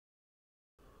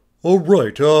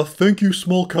Alright, thank you,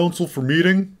 small council, for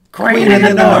meeting. Queen in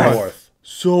the North!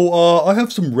 So, I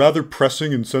have some rather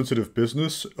pressing and sensitive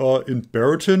business. In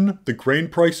Barrington, the grain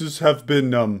prices have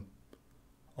been,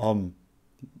 Lord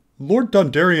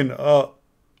Dondarrion,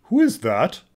 who is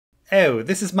that? Oh,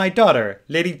 this is my daughter,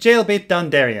 Lady Jailbait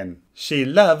Dondarrion. She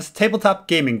loves tabletop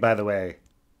gaming, by the way.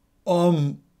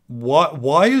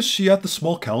 Why is she at the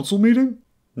small council meeting?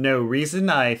 No reason,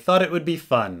 I thought it would be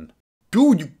fun.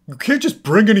 Dude, you can't just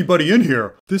bring anybody in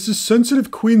here. This is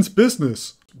sensitive queen's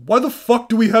business. Why the fuck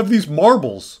do we have these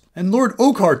marbles? And Lord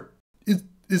Oakhart,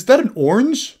 is that an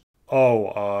orange?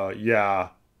 Oh, yeah.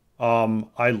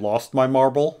 I lost my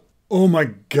marble. Oh my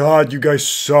god, you guys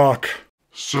suck.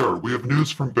 Sir, we have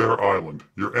news from Bear Island.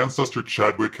 Your ancestor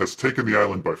Chadwick has taken the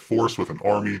island by force with an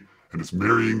army and is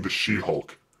marrying the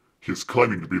She-Hulk. He is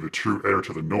claiming to be the true heir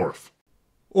to the North.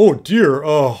 Oh dear,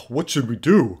 what should we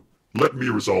do? Let me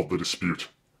resolve the dispute.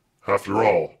 After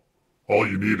all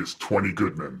you need is 20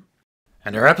 good men.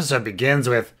 And our episode begins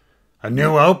with a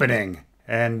new opening,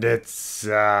 and it's,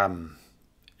 ew,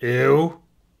 what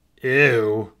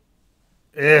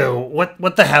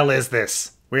the hell is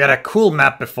this? We had a cool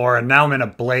map before, and now I'm in a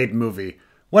Blade movie.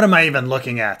 What am I even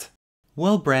looking at?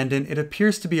 Well, Brandon, it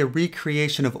appears to be a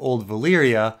recreation of old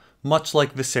Valyria, much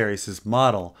like Viserys'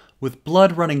 model, with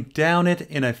blood running down it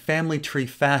in a family tree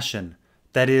fashion.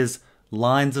 That is,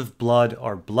 lines of blood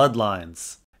are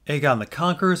bloodlines. Aegon the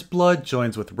Conqueror's blood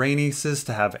joins with Rhaenys's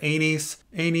to have Aenys.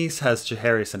 Aenys has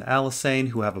Jaehaerys and Alysanne,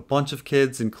 who have a bunch of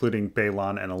kids, including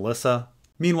Balon and Alyssa.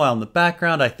 Meanwhile, in the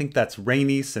background, I think that's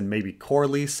Rhaenys and maybe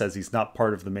Corlys, as he's not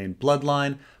part of the main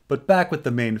bloodline. But back with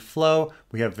the main flow,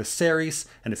 we have Viserys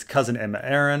and his cousin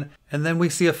Aemma, and then we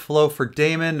see a flow for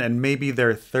Daemon and maybe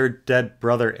their third dead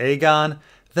brother Aegon.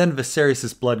 Then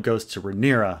Viserys' blood goes to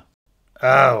Rhaenyra.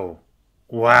 Oh,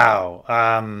 wow.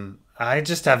 I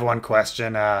just have one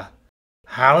question.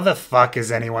 How the fuck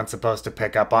is anyone supposed to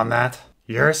pick up on that?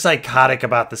 You're psychotic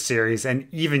about the series, and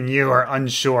even you are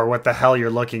unsure what the hell you're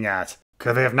looking at.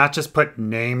 Could they have not just put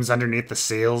names underneath the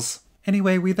seals?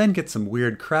 Anyway, we then get some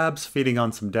weird crabs feeding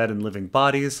on some dead and living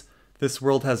bodies. This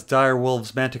world has dire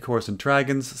wolves, manticores, and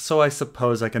dragons, so I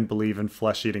suppose I can believe in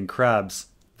flesh-eating crabs.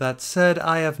 That said,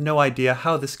 I have no idea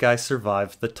how this guy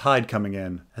survived the tide coming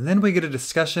in. And then we get a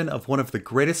discussion of one of the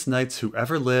greatest knights who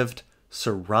ever lived,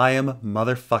 Sir Ryam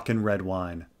motherfucking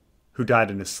Redwine, who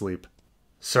died in his sleep.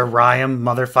 Sir Ryam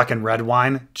motherfucking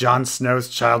Redwine? Jon Snow's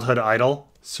childhood idol?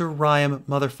 Sir Ryam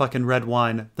motherfucking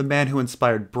Redwine, the man who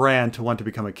inspired Bran to want to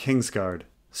become a Kingsguard.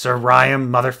 Sir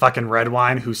Ryam motherfucking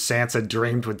Redwine, who Sansa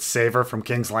dreamed would save her from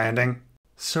King's Landing?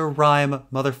 Sir Ryam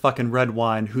motherfucking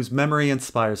Redwine, whose memory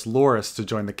inspires Loras to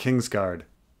join the Kingsguard.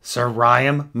 Sir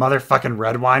Ryam motherfucking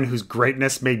Redwine, whose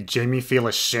greatness made Jaime feel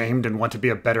ashamed and want to be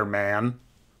a better man?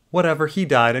 Whatever, he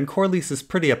died, and Corlys is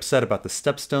pretty upset about the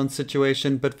Stepstone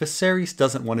situation, but Viserys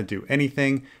doesn't want to do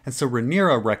anything, and so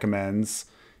Rhaenyra recommends,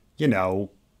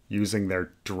 using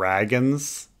their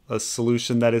dragons, a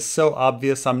solution that is so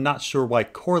obvious I'm not sure why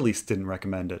Corlys didn't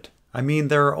recommend it. I mean,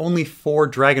 there are only 4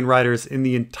 dragon riders in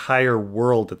the entire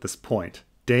world at this point.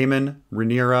 Daemon,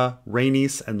 Rhaenyra,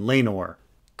 Rhaenys, and Laenor.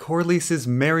 Corlys is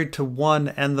married to one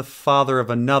and the father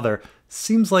of another.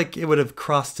 Seems like it would have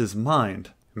crossed his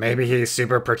mind. Maybe he's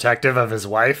super protective of his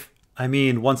wife? I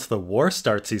mean, once the war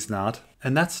starts, he's not.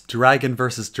 And that's dragon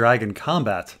versus dragon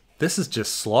combat. This is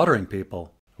just slaughtering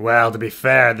people. Well, to be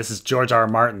fair, this is George R. R.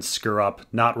 Martin's screw-up,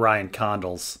 not Ryan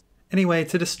Condal's. Anyway,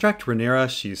 to distract Rhaenyra,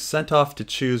 she's sent off to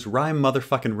choose Ryam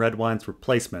motherfucking Redwine's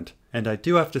replacement. And I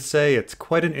do have to say, it's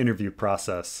quite an interview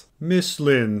process. Miss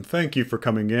Lin, thank you for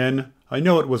coming in. I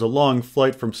know it was a long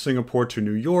flight from Singapore to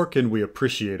New York, and we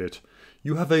appreciate it.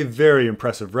 You have a very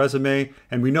impressive resume,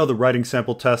 and we know the writing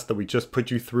sample test that we just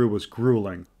put you through was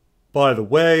grueling. By the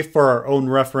way, for our own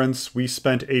reference, we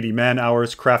spent 80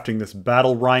 man-hours crafting this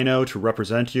battle rhino to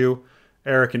represent you.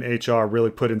 Eric and HR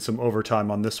really put in some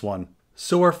overtime on this one.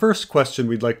 So our first question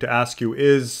we'd like to ask you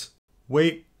is...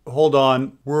 Wait, hold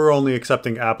on, we're only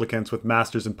accepting applicants with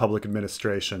Masters in Public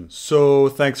Administration, so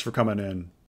thanks for coming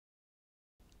in.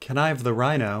 Can I have the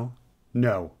rhino?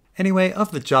 No. Anyway,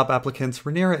 of the job applicants,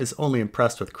 Rhaenyra is only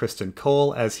impressed with Criston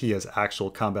Cole, as he has actual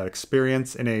combat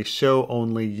experience in a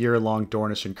show-only year-long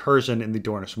Dornish incursion in the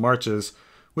Dornish Marches,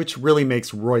 which really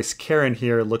makes Royce Karen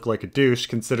here look like a douche,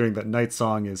 considering that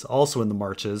Nightsong is also in the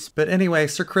Marches. But anyway,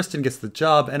 Sir Criston gets the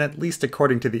job, and at least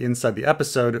according to the Inside the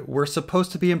Episode, we're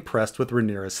supposed to be impressed with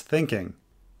Rhaenyra's thinking.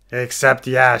 Except,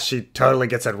 yeah, she totally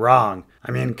gets it wrong.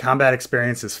 I mean, combat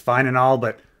experience is fine and all,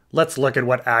 but let's look at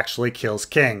what actually kills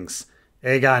kings.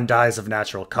 Aegon dies of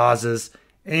natural causes,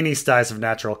 Aenys dies of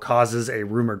natural causes, a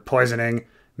rumored poisoning,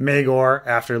 Maegor,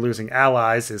 after losing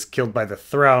allies, is killed by the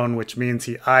throne, which means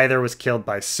he either was killed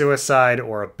by suicide,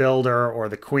 or a builder, or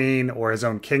the queen, or his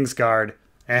own Kingsguard,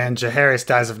 and Jaehaerys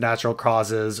dies of natural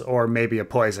causes, or maybe a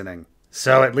poisoning.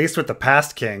 So at least with the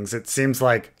past kings, it seems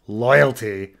like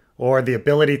loyalty, or the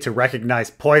ability to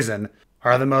recognize poison,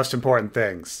 are the most important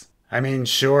things. I mean,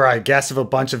 sure, I guess if a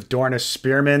bunch of Dornish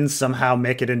spearmen somehow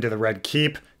make it into the Red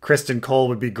Keep, Criston Cole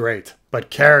would be great. But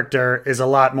character is a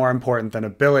lot more important than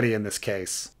ability in this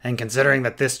case. And considering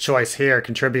that this choice here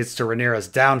contributes to Rhaenyra's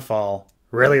downfall,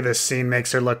 really this scene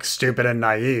makes her look stupid and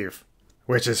naive.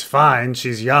 Which is fine,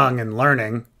 she's young and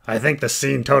learning. I think the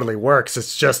scene totally works,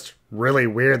 it's just really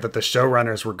weird that the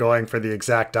showrunners were going for the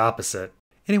exact opposite.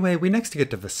 Anyway, we next get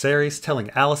to Viserys telling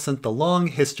Alicent the long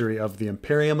history of the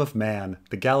Imperium of Man,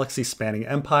 the galaxy-spanning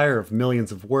empire of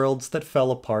millions of worlds that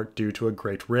fell apart due to a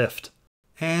great rift.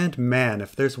 And man,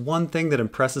 if there's one thing that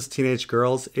impresses teenage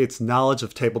girls, it's knowledge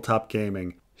of tabletop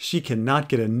gaming. She cannot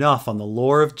get enough on the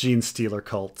lore of gene stealer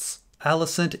cults.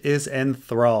 Alicent is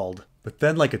enthralled, but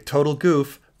then like a total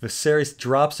goof, Viserys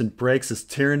drops and breaks his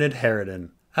Tyranid Harridan.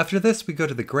 After this, we go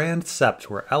to the Grand Sept,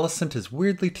 where Alicent is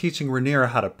weirdly teaching Rhaenyra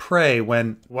how to pray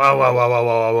when... Whoa, whoa, whoa, whoa,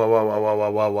 whoa, whoa, whoa, whoa,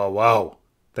 whoa, whoa, whoa, whoa.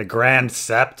 The Grand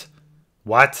Sept?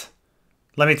 What?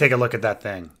 Let me take a look at that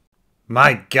thing.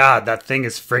 My god, that thing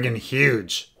is friggin'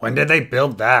 huge. When did they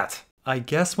build that? I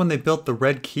guess when they built the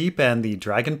Red Keep and the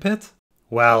Dragon Pit?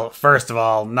 Well, first of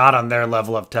all, not on their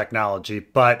level of technology,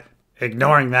 but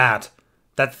ignoring that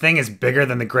thing is bigger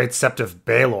than the Great Sept of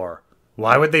Baelor.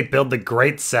 Why would they build the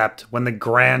Great Sept when the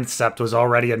Grand Sept was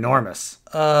already enormous?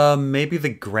 Maybe the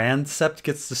Grand Sept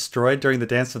gets destroyed during the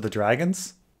Dance of the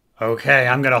Dragons? Okay,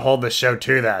 I'm gonna hold the show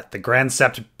to that. The Grand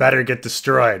Sept better get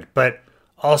destroyed, but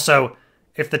also...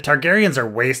 if the Targaryens are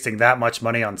wasting that much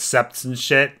money on septs and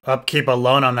shit, upkeep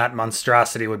alone on that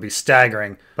monstrosity would be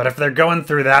staggering. But if they're going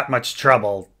through that much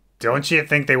trouble, don't you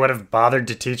think they would have bothered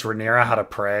to teach Rhaenyra how to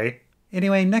pray?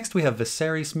 Anyway, next we have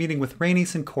Viserys meeting with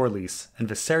Rhaenys and Corlys, and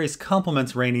Viserys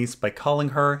compliments Rhaenys by calling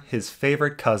her his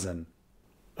favorite cousin.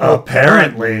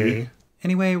 Apparently.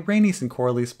 Anyway, Rhaenys and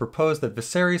Corlys propose that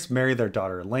Viserys marry their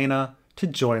daughter Laena to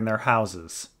join their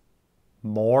houses.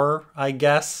 More, I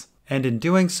guess? And in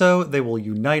doing so, they will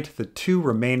unite the two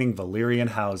remaining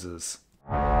Valyrian houses.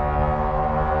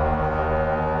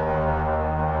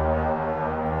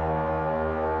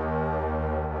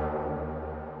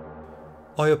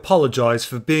 I apologize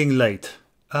for being late.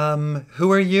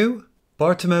 Who are you?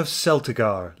 Bartimos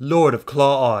Celtigar, Lord of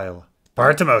Claw Isle.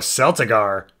 Bartimos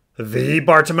Celtigar? The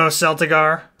Bartimos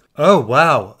Celtigar? Oh,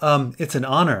 wow. It's an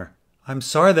honor. I'm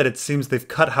sorry that it seems they've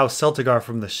cut House Celtigar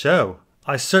from the show.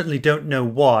 I certainly don't know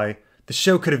why. The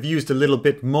show could have used a little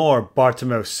bit more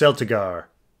Bartimos Celtigar,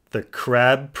 the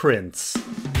Crab Prince.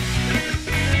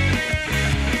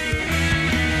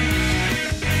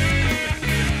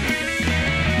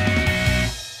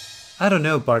 I don't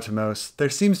know, Bartimos. There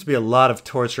seems to be a lot of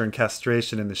torture and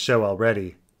castration in the show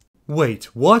already. Wait,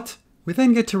 what? We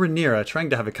then get to Rhaenyra trying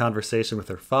to have a conversation with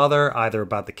her father, either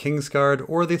about the Kingsguard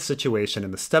or the situation in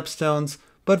the Stepstones,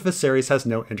 but Viserys has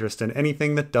no interest in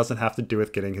anything that doesn't have to do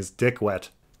with getting his dick wet.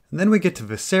 And then we get to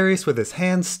Viserys with his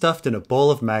hands stuffed in a bowl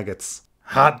of maggots.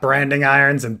 Hot branding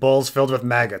irons and bowls filled with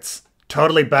maggots.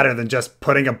 Totally better than just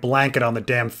putting a blanket on the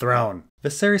damn throne.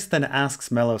 Viserys then asks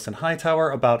Mellos and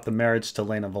Hightower about the marriage to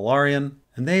Laena Velaryon,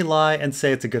 and they lie and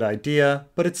say it's a good idea,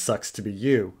 but it sucks to be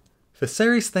you.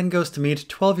 Viserys then goes to meet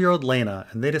 12-year-old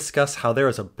Laena, and they discuss how there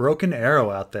is a broken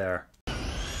arrow out there.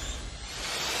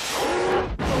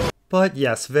 But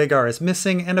yes, Vhagar is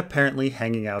missing and apparently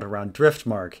hanging out around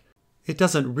Driftmark. It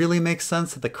doesn't really make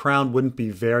sense that the Crown wouldn't be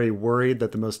very worried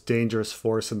that the most dangerous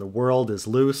force in the world is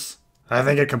loose. I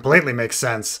think it completely makes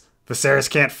sense. Viserys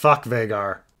can't fuck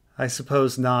Vhagar. I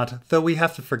suppose not, though we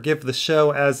have to forgive the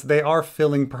show as they are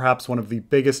filling perhaps one of the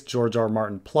biggest George R. R.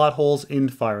 Martin plot holes in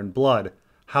Fire and Blood.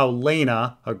 How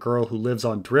Laena, a girl who lives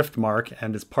on Driftmark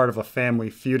and is part of a family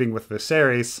feuding with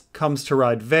Viserys, comes to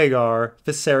ride Vhagar,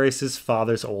 Viserys'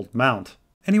 father's old mount.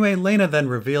 Anyway, Laena then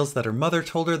reveals that her mother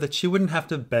told her that she wouldn't have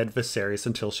to bed Viserys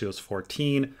until she was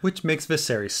 14, which makes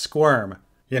Viserys squirm.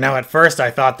 You know, at first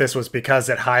I thought this was because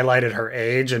it highlighted her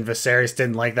age and Viserys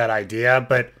didn't like that idea,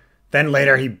 but then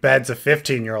later he beds a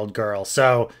 15-year-old girl,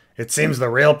 so it seems the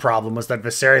real problem was that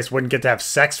Viserys wouldn't get to have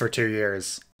sex for 2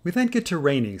 years. We then get to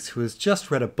Rhaenys, who has just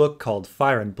read a book called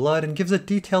Fire and Blood and gives a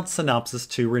detailed synopsis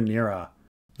to Rhaenyra.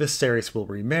 Viserys will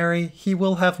remarry, he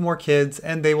will have more kids,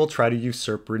 and they will try to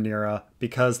usurp Rhaenyra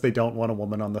because they don't want a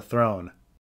woman on the throne.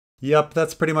 Yup,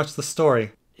 that's pretty much the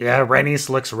story. Yeah, Rhaenys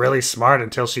looks really smart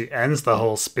until she ends the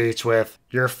whole speech with,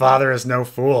 "Your father is no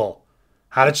fool."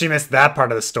 How did she miss that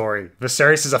part of the story?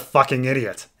 Viserys is a fucking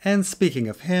idiot. And speaking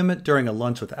of him, during a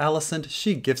lunch with Alicent,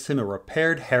 she gives him a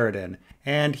repaired Harridan,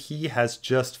 and he has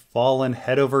just fallen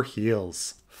head over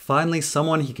heels. Finally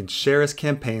someone he can share his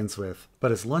campaigns with,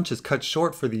 but his lunch is cut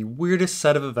short for the weirdest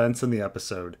set of events in the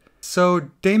episode. So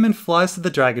Daemon flies to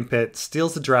the dragon pit,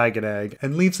 steals a dragon egg,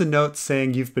 and leaves a note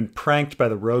saying you've been pranked by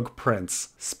the rogue prince.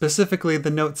 Specifically,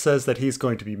 the note says that he's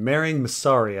going to be marrying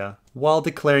Mysaria, while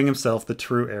declaring himself the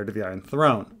true heir to the Iron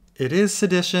Throne. It is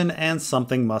sedition, and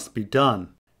something must be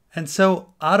done. And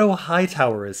so Otto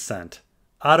Hightower is sent.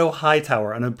 Otto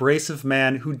Hightower, an abrasive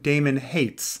man who Daemon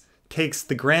hates, takes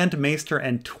the Grand Maester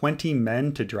and 20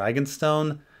 men to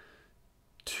Dragonstone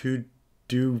to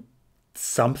do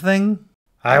something?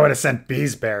 I would have sent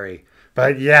Beesbury.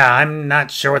 But yeah, I'm not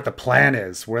sure what the plan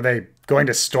is. Were they going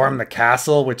to storm the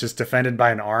castle, which is defended by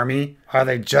an army? Are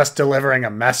they just delivering a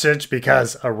message?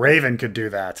 Because a raven could do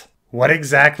that. What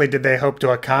exactly did they hope to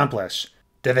accomplish?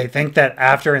 Did they think that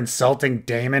after insulting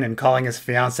Daemon and calling his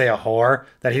fiancée a whore,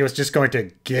 that he was just going to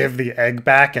give the egg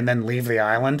back and then leave the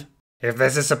island? If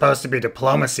this is supposed to be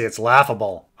diplomacy, it's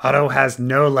laughable. Otto has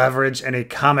no leverage and a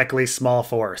comically small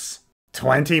force.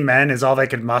 20 men is all they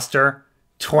could muster?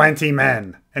 20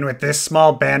 men. And with this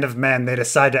small band of men, they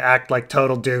decide to act like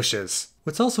total douches.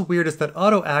 What's also weird is that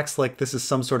Otto acts like this is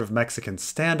some sort of Mexican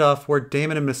standoff where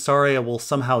Daemon and Mysaria will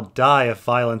somehow die if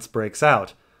violence breaks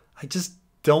out. I just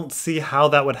don't see how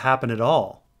that would happen at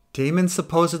all. Daemon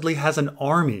supposedly has an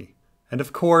army. And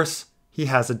of course, he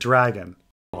has a dragon.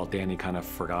 While Dany kind of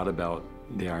forgot about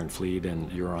the Iron Fleet and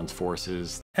Euron's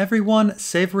forces. Everyone,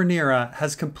 save Rhaenyra,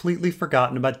 has completely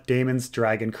forgotten about Daemon's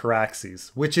dragon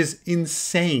Caraxes, which is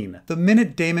insane. The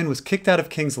minute Daemon was kicked out of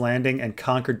King's Landing and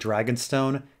conquered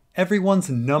Dragonstone, everyone's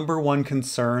 #1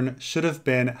 concern should have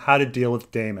been how to deal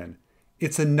with Daemon.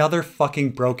 It's another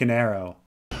fucking broken arrow.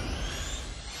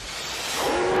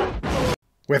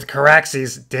 With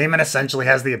Caraxes, Daemon essentially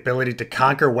has the ability to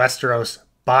conquer Westeros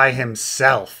by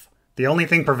himself. The only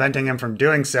thing preventing him from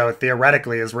doing so,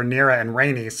 theoretically, is Rhaenyra and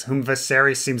Rhaenys, whom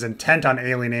Viserys seems intent on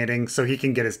alienating so he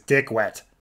can get his dick wet.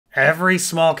 Every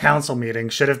small council meeting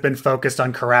should have been focused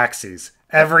on Caraxes.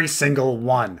 Every single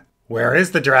one. Where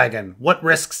is the dragon? What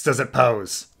risks does it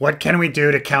pose? What can we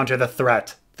do to counter the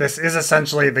threat? This is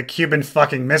essentially the Cuban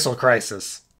fucking Missile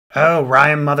Crisis. Oh,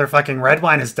 Ryan motherfucking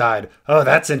Redwine has died. Oh,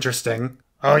 that's interesting.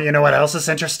 Oh, you know what else is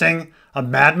interesting? A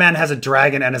madman has a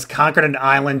dragon and has conquered an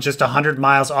island just 100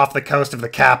 miles off the coast of the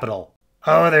capital.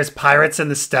 Oh, there's pirates in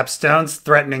the Stepstones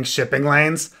threatening shipping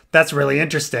lanes? That's really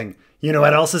interesting. You know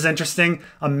what else is interesting?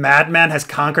 A madman has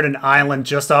conquered an island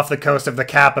just off the coast of the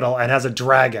capital and has a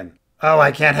dragon. Oh,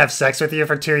 I can't have sex with you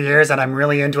for 2 years and I'm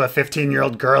really into a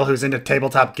 15-year-old girl who's into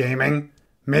tabletop gaming?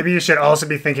 Maybe you should also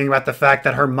be thinking about the fact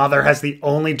that her mother has the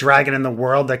only dragon in the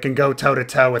world that can go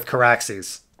toe-to-toe with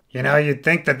Caraxes. You know, you'd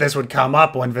think that this would come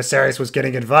up when Viserys was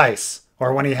getting advice,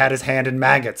 or when he had his hand in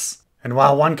maggots. And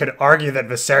while one could argue that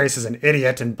Viserys is an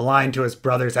idiot and blind to his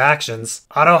brother's actions,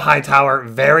 Otto Hightower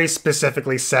very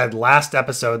specifically said last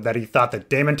episode that he thought that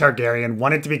Daemon Targaryen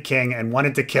wanted to be king and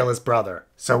wanted to kill his brother.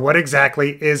 So what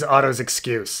exactly is Otto's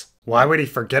excuse? Why would he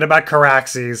forget about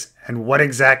Caraxes, and what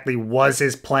exactly was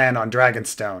his plan on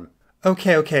Dragonstone?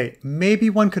 Okay, maybe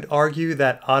one could argue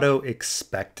that Otto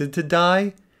expected to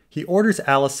die. He orders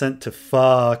Alicent to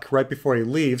fuck right before he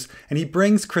leaves, and he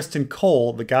brings Criston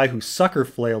Cole, the guy who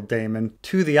sucker-flailed Daemon,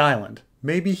 to the island.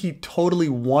 Maybe he totally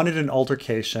wanted an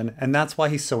altercation, and that's why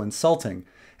he's so insulting.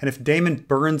 And if Daemon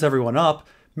burns everyone up,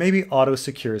 maybe Otto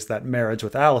secures that marriage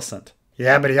with Alicent.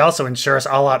 Yeah, but he also ensures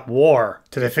all-out war.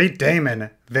 To defeat Daemon,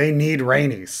 they need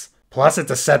Rhaenys. Plus,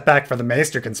 it's a setback for the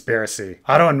Maester conspiracy.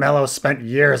 Otto and Mello spent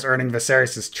years earning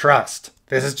Viserys' trust.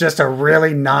 This is just a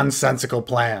really nonsensical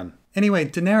plan. Anyway,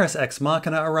 Daenerys Ex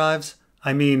Machina arrives.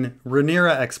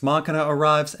 Rhaenyra Ex Machina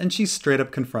arrives, and she straight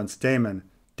up confronts Daemon.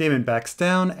 Daemon backs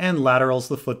down and laterals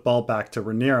the football back to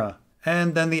Rhaenyra.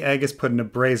 And then the egg is put in a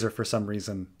brazier for some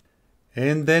reason.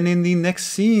 And then in the next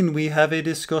scene, we have a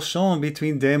discussion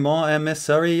between Daemon and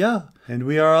Mysaria. And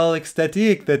we are all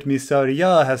ecstatic that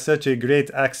Mysaria has such a great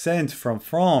accent from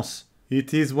France.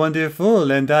 It is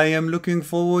wonderful, and I am looking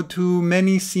forward to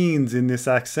many scenes in this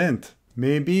accent.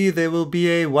 Maybe there will be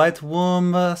a White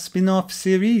Worm spin-off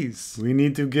series. We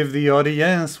need to give the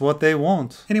audience what they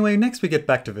want. Anyway, next we get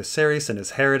back to Viserys and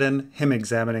his Harridan, him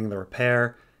examining the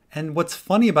repair. And what's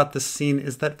funny about this scene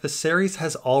is that Viserys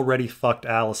has already fucked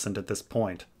Alicent at this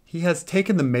point. He has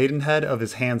taken the maidenhead of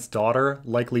his Hand's daughter,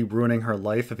 likely ruining her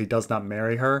life if he does not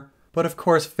marry her. But of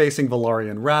course facing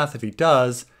Valyrian wrath if he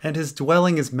does, and his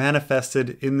dwelling is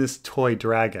manifested in this toy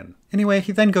dragon. Anyway,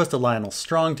 he then goes to Lionel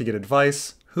Strong to get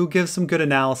advice, who gives some good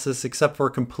analysis except for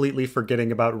completely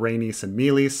forgetting about Rhaenys and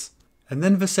Meleys. And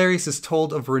then Viserys is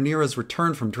told of Rhaenyra's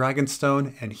return from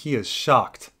Dragonstone, and he is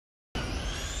shocked.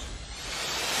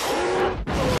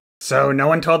 So no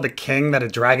one told the king that a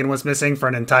dragon was missing for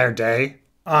an entire day?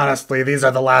 Honestly, these are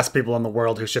the last people in the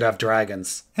world who should have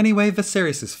dragons. Anyway,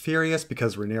 Viserys is furious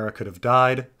because Rhaenyra could have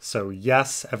died, so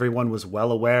yes, everyone was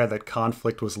well aware that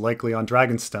conflict was likely on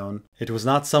Dragonstone. It was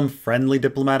not some friendly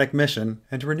diplomatic mission,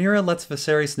 and Rhaenyra lets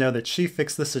Viserys know that she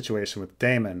fixed the situation with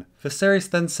Daemon. Viserys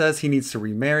then says he needs to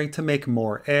remarry to make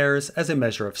more heirs as a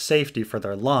measure of safety for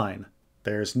their line.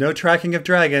 There's no tracking of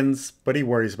dragons, but he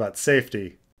worries about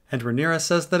safety. And Rhaenyra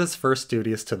says that his first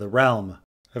duty is to the realm.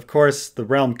 Of course, the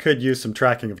realm could use some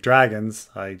tracking of dragons.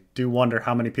 I do wonder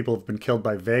how many people have been killed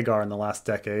by Vhagar in the last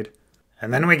decade.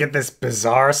 And then we get this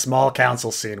bizarre small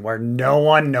council scene where no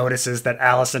one notices that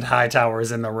Alicent Hightower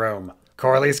is in the room.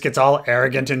 Corlys gets all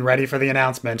arrogant and ready for the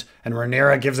announcement, and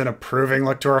Rhaenyra gives an approving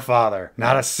look to her father.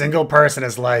 Not a single person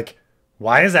is like,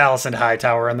 why is Alicent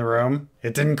Hightower in the room?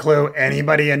 It didn't clue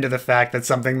anybody into the fact that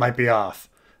something might be off.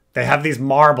 They have these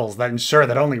marbles that ensure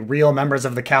that only real members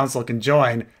of the council can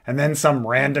join, and then some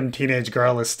random teenage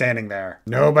girl is standing there.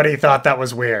 Nobody thought that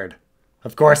was weird.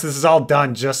 Of course, this is all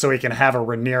done just so we can have a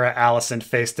Rhaenyra-Alicent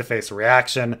face-to-face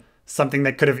reaction, something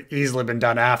that could have easily been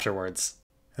done afterwards.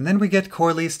 And then we get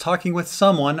Corlys talking with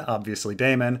someone, obviously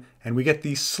Daemon, and we get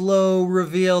the slow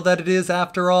reveal that it is,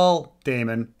 after all,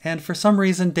 Daemon. And for some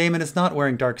reason, Daemon is not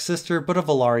wearing Dark Sister, but a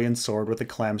Valyrian sword with a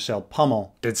clamshell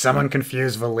pummel. Did someone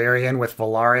confuse Valyrian with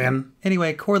Valarian?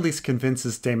 Anyway, Corlys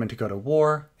convinces Daemon to go to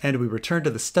war, and we return to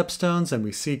the Stepstones and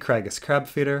we see Craghas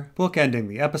Crabfeeder, bookending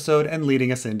the episode and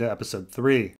leading us into episode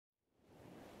 3.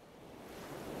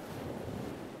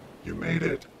 You made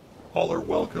it. All are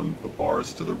welcome. The bar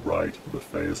is to the right, the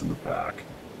buffet is in the back.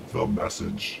 The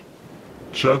message.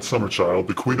 Chad Summerchild,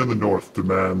 the Queen of the North,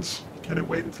 demands... Can it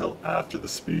wait until after the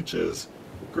speeches?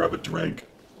 Grab a drink.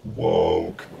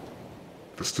 Woke.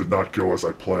 This did not go as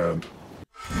I planned.